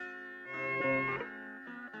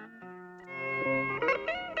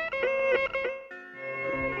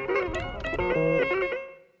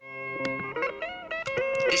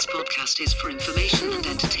This podcast is for information and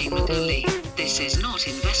entertainment only. This is not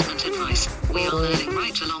investment advice. We are learning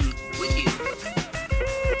right along with you.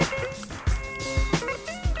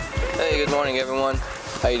 Hey, good morning everyone.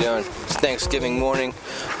 How you doing? It's Thanksgiving morning,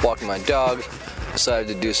 walking my dog. Decided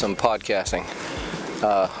to do some podcasting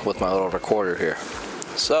with my little recorder here.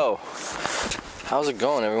 So, how's it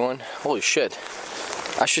going everyone? Holy shit.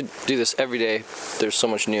 I should do this every day. There's so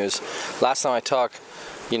much news. Last time I talked,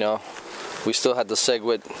 we still had the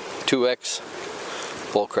Segwit 2X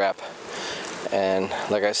bullcrap. And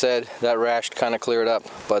like I said, that rash kind of cleared up.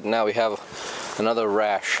 But now we have another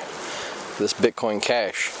rash. This Bitcoin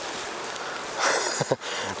Cash.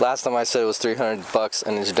 Last time I said it was $300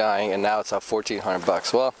 and it's dying, and now it's at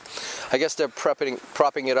 $1,400. Well, I guess they're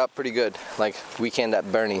propping it up pretty good. Like Weekend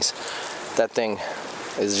at Bernie's. That thing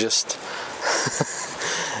is just...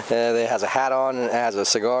 It has a hat on, and it has a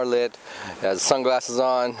cigar lit, it has sunglasses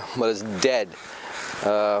on, but it's dead.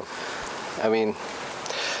 I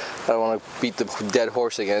don't want to beat the dead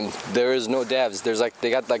horse again. There is no devs. They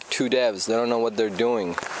got like 2 devs. They don't know what they're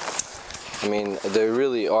doing. They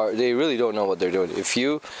really don't know what they're doing. If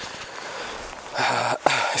you've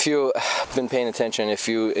been paying attention, if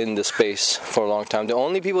you're in the space for a long time, the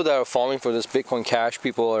only people that are falling for this Bitcoin Cash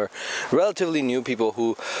people are relatively new people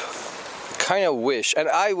who kind of wish, and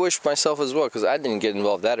I wish myself as well, because I didn't get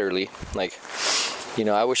involved that early. I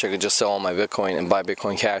wish I could just sell all my Bitcoin and buy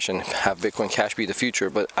Bitcoin Cash and have Bitcoin Cash be the future,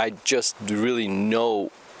 but I just really know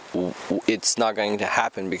it's not going to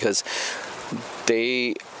happen, because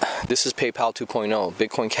this is PayPal 2.0.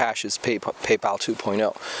 Bitcoin Cash is PayPal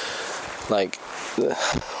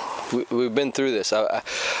 2.0. We've been through this. I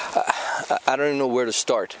don't even know where to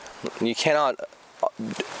start. You cannot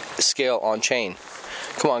scale on chain.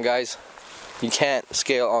 Come on, guys. You can't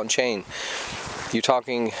scale on chain. You're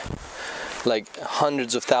talking like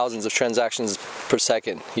hundreds of thousands of transactions per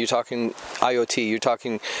second. You're talking IoT. You're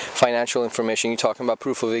talking financial information. You're talking about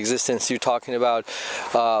proof of existence. You're talking about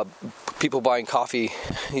people buying coffee.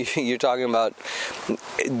 You're talking about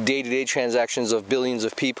day-to-day transactions of billions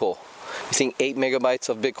of people. You think 8 megabytes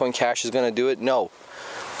of Bitcoin Cash is going to do it? No,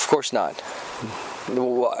 of course not.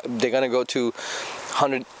 They're going to go to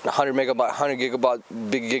 100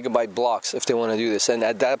 gigabyte blocks if they want to do this. And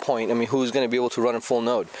at that point, who's going to be able to run a full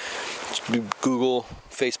node? Google,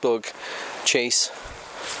 Facebook, Chase,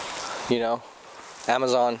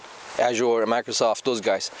 Amazon, Azure, Microsoft, those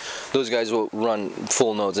guys will run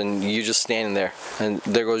full nodes, and you're just standing there, and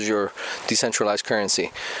there goes your decentralized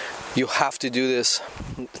currency. You have to do this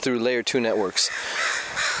through layer 2 networks.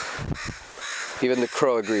 Even the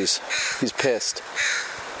Crow agrees. He's pissed.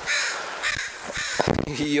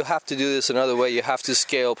 You have to do this another way. You have to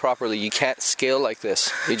scale properly. You can't scale like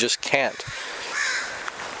this. You just can't.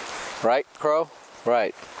 Right, Crow?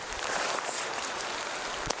 Right.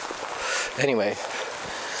 Anyway,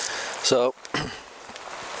 so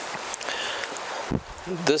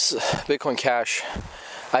this Bitcoin Cash,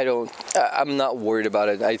 I'm not worried about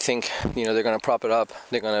it. I think, they're going to prop it up.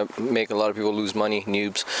 They're going to make a lot of people lose money,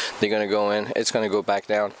 noobs. They're going to go in. It's going to go back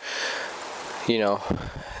down.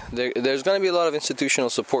 There's going to be a lot of institutional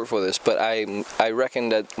support for this, but I reckon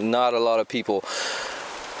that not a lot of people,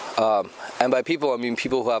 and by people I mean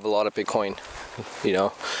people who have a lot of Bitcoin,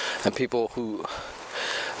 and people who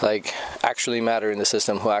actually matter in the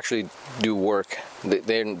system, who actually do work.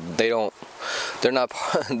 They don't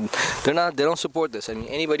support this.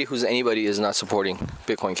 Anybody who's anybody is not supporting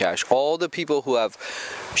Bitcoin Cash. All the people who have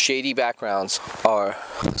shady backgrounds are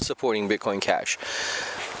supporting Bitcoin Cash.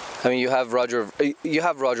 You have Roger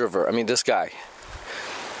Ver. This guy.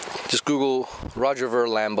 Just Google Roger Ver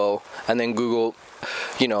Lambo, and then Google,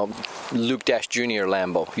 Luke Dash Jr.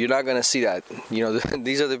 Lambo. You're not gonna see that.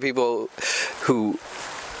 These are the people who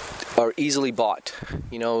are easily bought.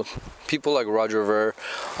 People like Roger Ver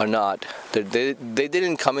are not. They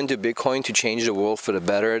didn't come into Bitcoin to change the world for the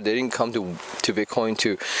better. They didn't come to Bitcoin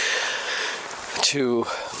to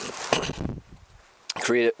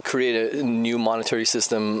create a new monetary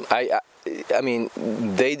system. They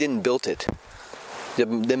didn't build it.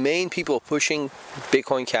 The main people pushing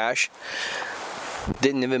Bitcoin Cash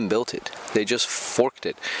didn't even build it. They just forked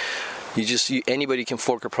it. Anybody can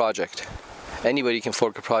fork a project. Anybody can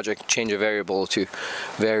fork a project, change a variable or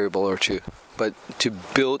two. But to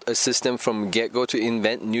build a system from get-go, to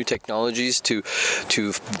invent new technologies, to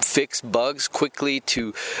fix bugs quickly,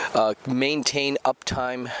 to maintain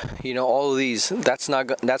uptime, all of these, that's not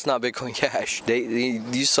Bitcoin Cash.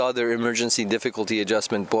 You saw their emergency difficulty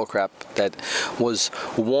adjustment bullcrap that was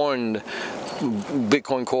warned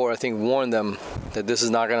Bitcoin Core, I think, warned them that this is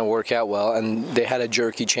not going to work out well, and they had a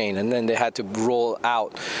jerky chain, and then they had to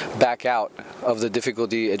back out of the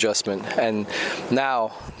difficulty adjustment, and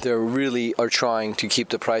now they really are trying to keep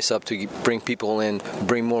the price up to bring people in,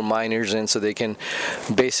 bring more miners in, so they can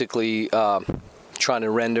basically trying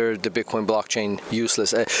to render the Bitcoin blockchain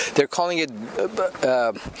useless. They're calling it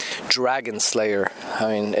Dragon Slayer. I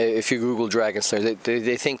mean, if you Google Dragon Slayer,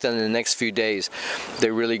 they think that in the next few days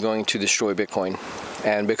they're really going to destroy Bitcoin,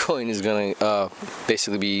 and Bitcoin is going to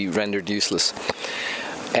basically be rendered useless.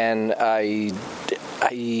 And I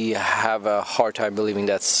have a hard time believing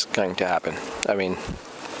that's going to happen. I mean,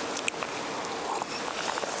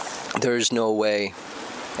 there's no way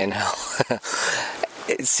in hell.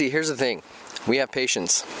 See, here's the thing. We have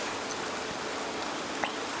patience.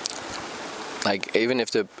 Like even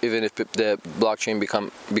if the blockchain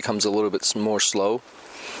becomes a little bit more slow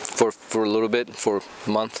for a little bit, for a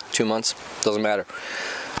month, 2 months, doesn't matter.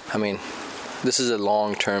 I mean, this is a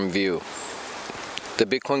long-term view. The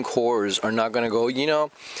Bitcoin cores are not going to go,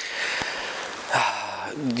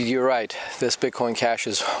 you're right, this Bitcoin Cash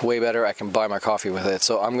is way better, I can buy my coffee with it,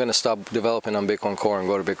 so I'm going to stop developing on Bitcoin Core and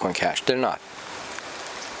go to Bitcoin Cash. They're not.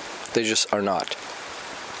 They just are not.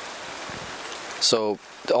 So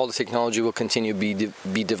all the technology will continue to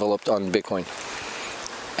be developed on Bitcoin,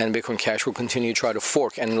 and Bitcoin Cash will continue to try to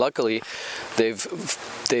fork. And luckily, they've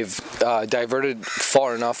diverted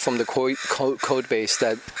far enough from the code base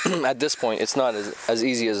that at this point it's not as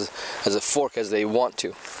easy as a fork as they want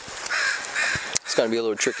to. It's going to be a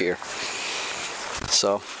little trickier.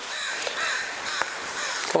 So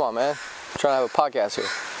come on, man, I'm trying to have a podcast here.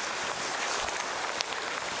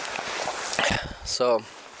 So,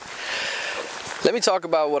 let me talk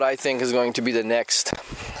about what I think is going to be the next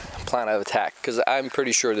plan of attack, because I'm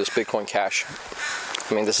pretty sure this Bitcoin Cash,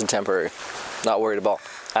 this is temporary. Not worried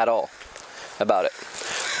at all about it.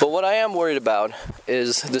 But what I am worried about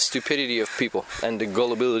is the stupidity of people and the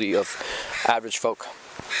gullibility of average folk.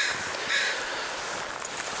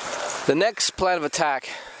 The next plan of attack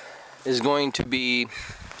is going to be,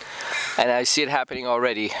 and I see it happening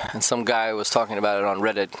already, and some guy was talking about it on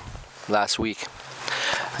Reddit last week,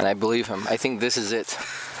 and I believe him. I think this is it.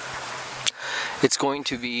 It's going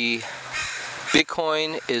to be,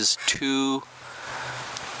 Bitcoin is too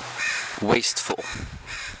wasteful.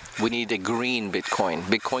 We need a green Bitcoin.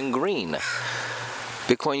 Bitcoin green.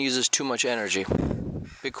 Bitcoin uses too much energy.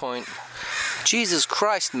 Bitcoin, Jesus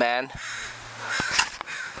Christ, man.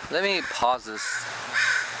 Let me pause this.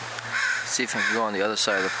 See if I can go on the other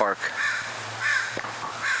side of the park.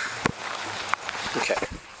 Okay.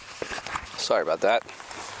 Sorry about that.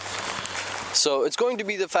 So it's going to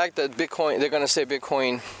be the fact that Bitcoin, they're going to say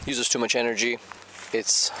Bitcoin uses too much energy.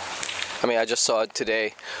 I just saw it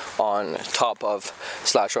today on top of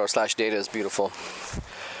 /r/data is beautiful,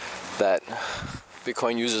 that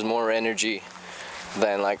Bitcoin uses more energy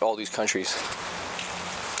than like all these countries.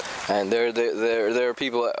 And there are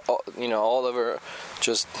people, all over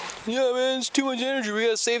just, yeah, man, it's too much energy, we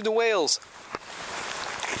gotta save the whales.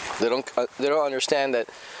 They don't understand that,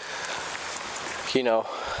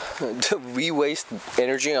 we waste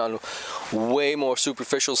energy on way more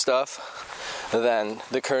superficial stuff than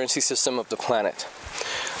the currency system of the planet.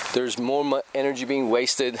 There's more energy being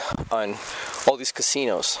wasted on all these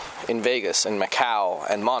casinos in Vegas and Macau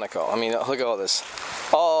and Monaco. Look at all this.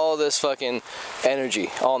 All this fucking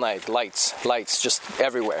energy, all night, lights, just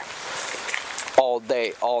everywhere. All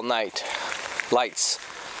day, all night, lights.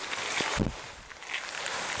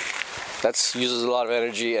 That uses a lot of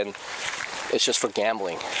energy, and it's just for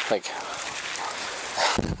gambling.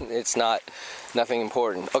 It's nothing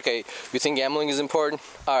important. Okay, you think gambling is important?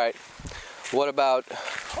 Alright. What about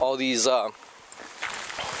all these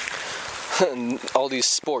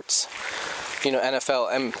sports?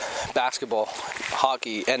 NFL, basketball,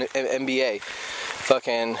 hockey, and NBA,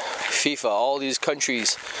 fucking FIFA, all these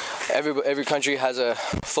countries, every country has a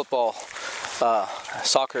football,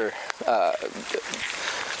 soccer,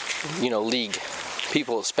 league.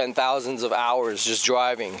 People spend thousands of hours just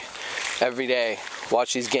driving every day,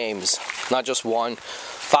 watch these games, not just 1,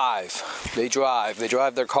 5. They drive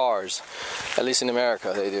their cars, at least in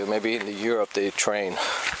America they do, maybe in Europe they train.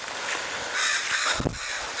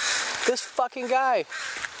 This fucking guy.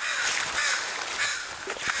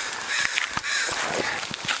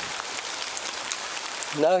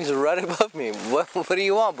 No, he's right above me. What do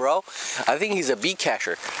you want, bro? I think he's a beat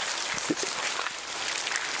catcher.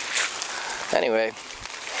 Anyway,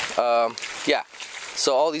 yeah.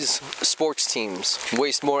 So all these sports teams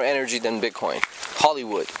waste more energy than Bitcoin.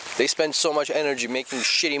 Hollywood, they spend so much energy making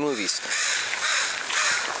shitty movies.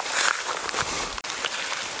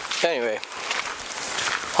 Anyway,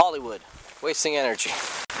 Hollywood, wasting energy.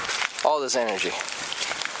 All this energy.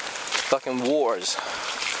 Fucking wars.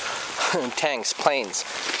 Tanks, planes,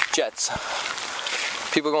 jets.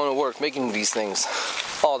 People going to work, making these things.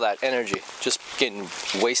 All that energy just getting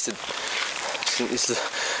wasted.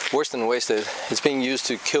 It's worse than wasted. It's being used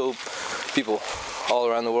to kill people all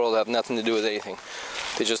around the world that have nothing to do with anything.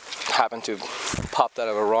 They just happen to popped out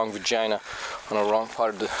of a wrong vagina on a wrong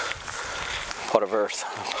part of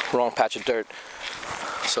earth, wrong patch of dirt.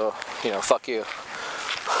 So, you know, fuck you.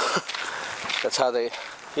 That's how they.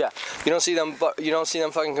 Yeah, you don't see them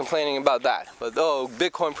fucking complaining about that. But oh,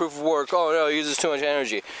 Bitcoin proof of work. Oh no, it uses too much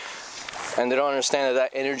energy, and they don't understand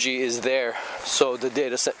that energy is there, so the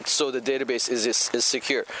database is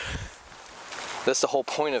secure. That's the whole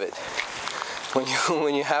point of it.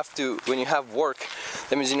 When you have work,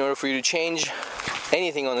 that means in order for you to change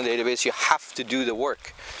anything on the database, you have to do the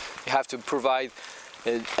work. You have to provide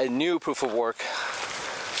a new proof of work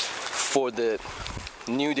for the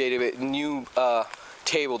new database, new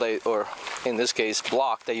table or in this case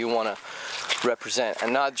block that you want to represent.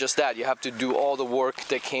 And not just that, you have to do all the work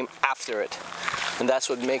that came after it, and that's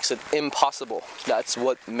what makes it impossible. That's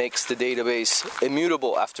what makes the database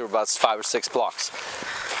immutable after about 5 or 6 blocks.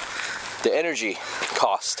 The energy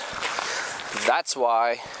cost. That's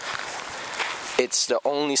why it's the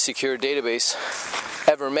only secure database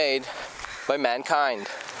ever made by mankind.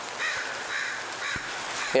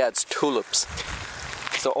 Yeah, it's tulips.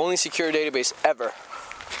 It's the only secure database ever.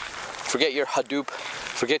 Forget your Hadoop,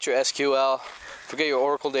 forget your SQL, forget your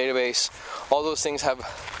Oracle database. All those things have,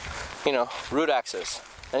 root access.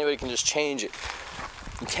 Anybody can just change it.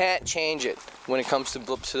 You can't change it when it comes to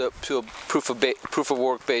a proof of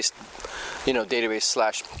work based, database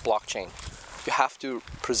 / blockchain. You have to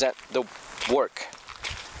present the work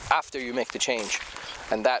after you make the change,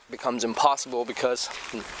 and that becomes impossible because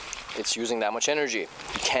it's using that much energy.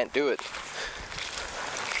 You can't do it.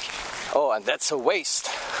 Oh, and that's a waste.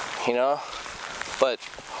 But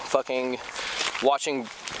fucking watching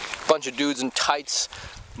a bunch of dudes in tights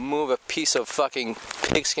move a piece of fucking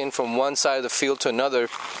pigskin from one side of the field to another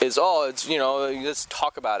is let's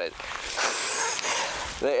talk about it.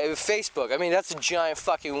 Facebook, that's a giant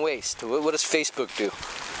fucking waste. What does Facebook do?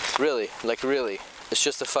 Really? It's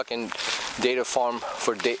just a fucking data farm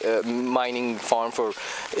for mining farm for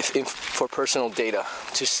personal data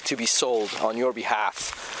to be sold on your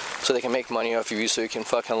behalf. So they can make money off of you, so you can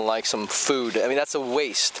fucking like some food. That's a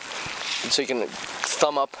waste. So you can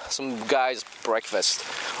thumb up some guy's breakfast.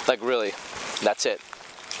 Really, that's it.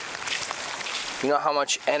 You know how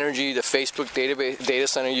much energy the Facebook data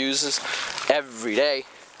center uses every day?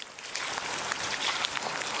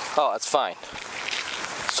 Oh, that's fine.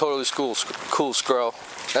 It's totally cool scroll.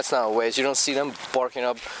 That's not a waste. You don't see them barking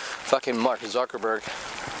up fucking Mark Zuckerberg.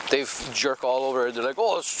 They jerk all over it. They're like,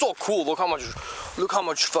 oh, it's so cool. Look how much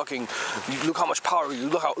power you.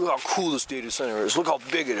 Look how cool this data center is. Look how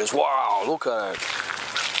big it is. Wow, look at it.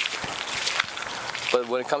 But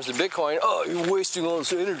when it comes to Bitcoin, oh, you're wasting all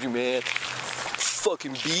this energy, man.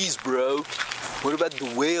 Fucking bees, bro. What about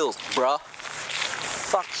the whales, bruh?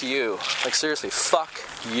 Fuck you. Seriously, fuck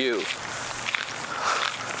you.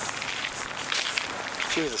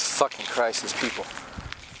 Jesus fucking Christ, these people.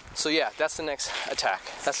 So yeah, that's the next attack.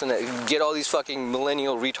 Get all these fucking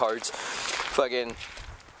millennial retards. Fucking,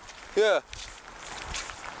 yeah.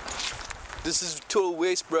 This is total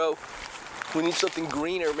waste, bro. We need something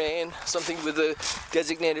greener, man. Something with a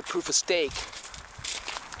designated proof of stake.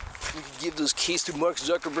 You can give those keys to Mark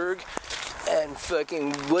Zuckerberg and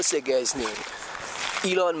fucking, what's that guy's name?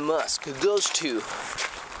 Elon Musk. Those two.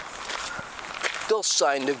 They'll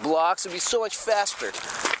sign the blocks. It'll be so much faster.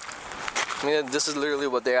 This is literally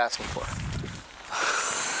what they're asking for.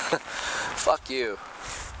 Fuck you.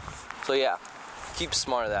 So yeah, keep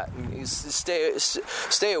smart of that.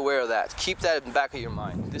 Stay aware of that. Keep that in the back of your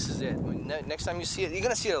mind. This is it. Next time you see it, you're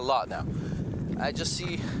gonna see it a lot now. I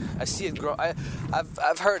see it grow.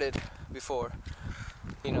 I've heard it before.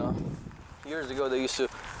 Years ago there used to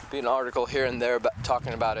be an article here and there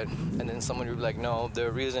talking about it, and then someone would be like, no,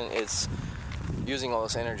 the reason it's using all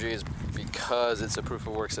this energy is because it's a proof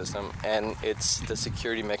of work system and it's the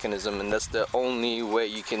security mechanism, and that's the only way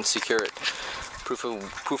you can secure it. Proof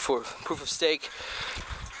of stake,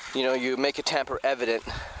 you make it tamper evident,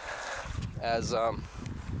 as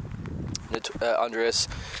Andreas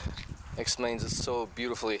explains it so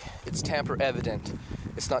beautifully. It's tamper evident,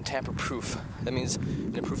 it's not tamper proof. That means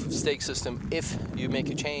in a proof of stake system, if you make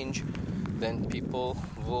a change, then people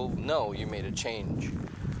will know you made a change,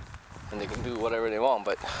 and they can do whatever they want,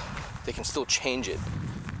 but they can still change it.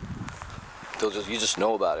 You just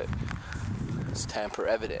know about it. It's tamper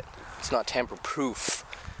evident. It's not tamper proof.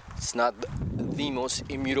 It's not the most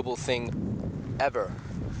immutable thing ever.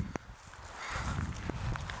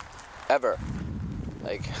 Ever.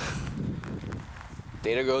 Like,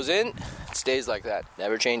 data goes in, it stays like that,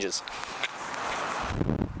 never changes.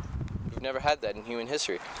 We've never had that in human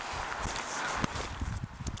history.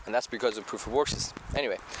 And that's because of proof of work system.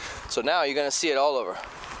 Anyway, so now you're going to see it all over.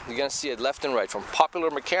 You're going to see it left and right, from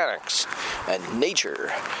Popular Mechanics and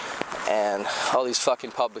Nature and all these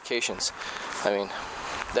fucking publications. I mean,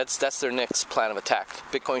 that's their next plan of attack.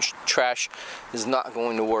 Bitcoin trash is not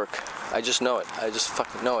going to work. I just know it. I just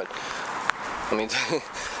fucking know it. I mean,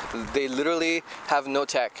 they literally have no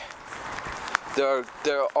tech. There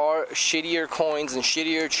are shittier coins and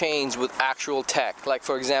shittier chains with actual tech. Like,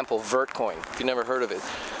 for example, Vertcoin. If you've never heard of it,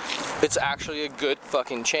 it's actually a good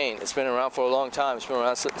fucking chain. It's been around for a long time. It's been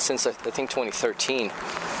around since I think 2013.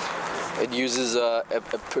 It uses a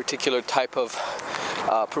particular type of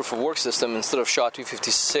proof of work system. Instead of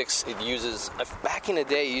SHA-256, it uses, back in the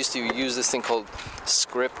day, it used to use this thing called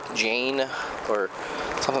Script Jane or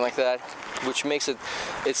something like that, which makes it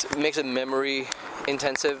memory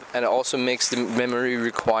intensive, and it also makes the memory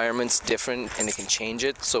requirements different, and it can change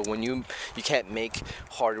it. So when you can't make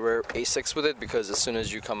hardware ASICs with it, because as soon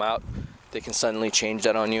as you come out, they can suddenly change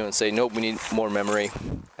that on you and say, nope, we need more memory,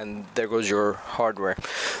 and there goes your hardware.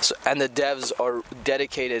 So, and the devs are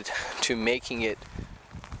dedicated to making it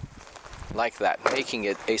like that, making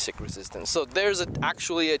it ASIC resistant. So there's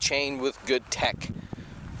actually a chain with good tech.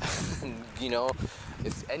 You know,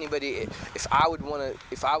 if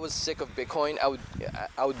I was sick of Bitcoin, I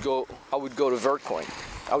would go to Vertcoin.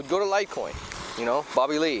 I would go to Litecoin. You know,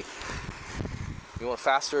 Bobby Lee. You want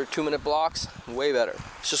faster 2-minute blocks? Way better.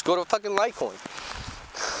 Just go to fucking Litecoin.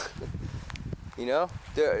 You know,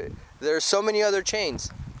 there are so many other chains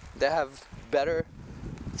that have better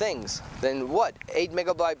things than what? 8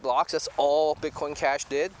 megabyte blocks. That's all Bitcoin Cash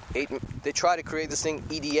did. They tried to create this thing,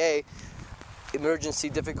 EDA, emergency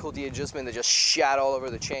difficulty adjustment, that just shat all over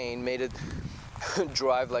the chain, made it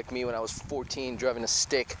drive like me when I was 14, driving a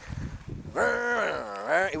stick.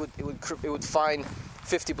 It would find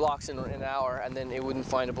 50 blocks in an hour, and then it wouldn't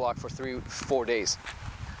find a block for 3-4 days,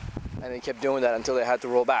 and they kept doing that until they had to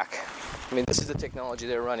roll back. I mean, this is the technology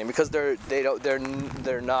they're running, because they're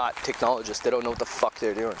not technologists. They don't know what the fuck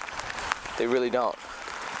they're doing. They really don't.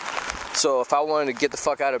 So if I wanted to get the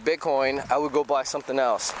fuck out of Bitcoin, I would go buy something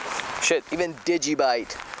else. Shit, even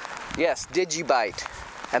Digibyte. Yes, Digibyte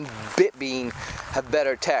and Bitbean have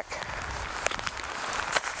better tech.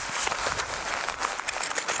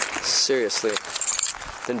 Seriously.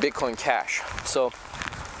 Than Bitcoin Cash. So,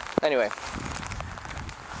 anyway,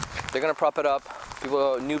 they're gonna prop it up.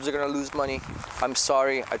 Noobs are gonna lose money. I'm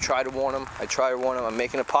sorry. I try to warn them. I'm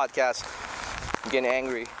making a podcast. I'm getting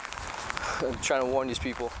angry. I'm trying to warn these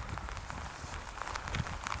people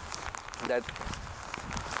that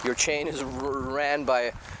your chain is ran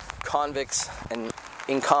by convicts and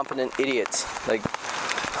incompetent idiots. Like,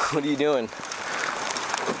 what are you doing?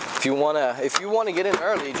 If you wanna get in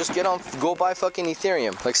early, just go buy fucking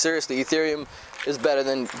Ethereum. Like, seriously, Ethereum is better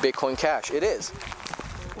than Bitcoin Cash. It is.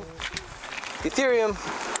 Ethereum.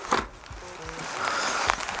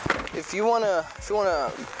 If you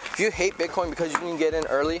hate Bitcoin because you didn't get in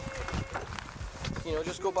early, you know,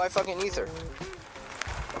 just go buy fucking Ether.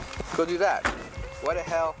 Go do that. Why the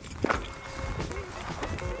hell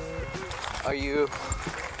are you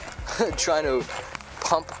trying to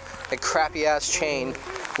pump a crappy ass chain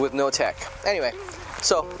with no tech? Anyway,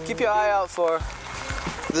 so keep your eye out for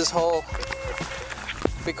this whole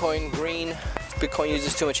Bitcoin green, Bitcoin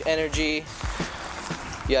uses too much energy,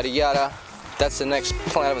 yada yada. That's the next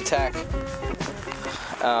plan of attack.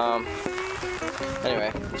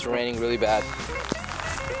 Anyway, it's raining really bad.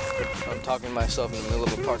 I'm talking to myself in the middle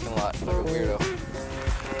of a parking lot like a weirdo.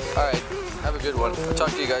 Alright, have a good one. I'll talk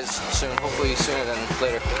to you guys soon. Hopefully sooner than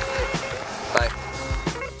later. Bye.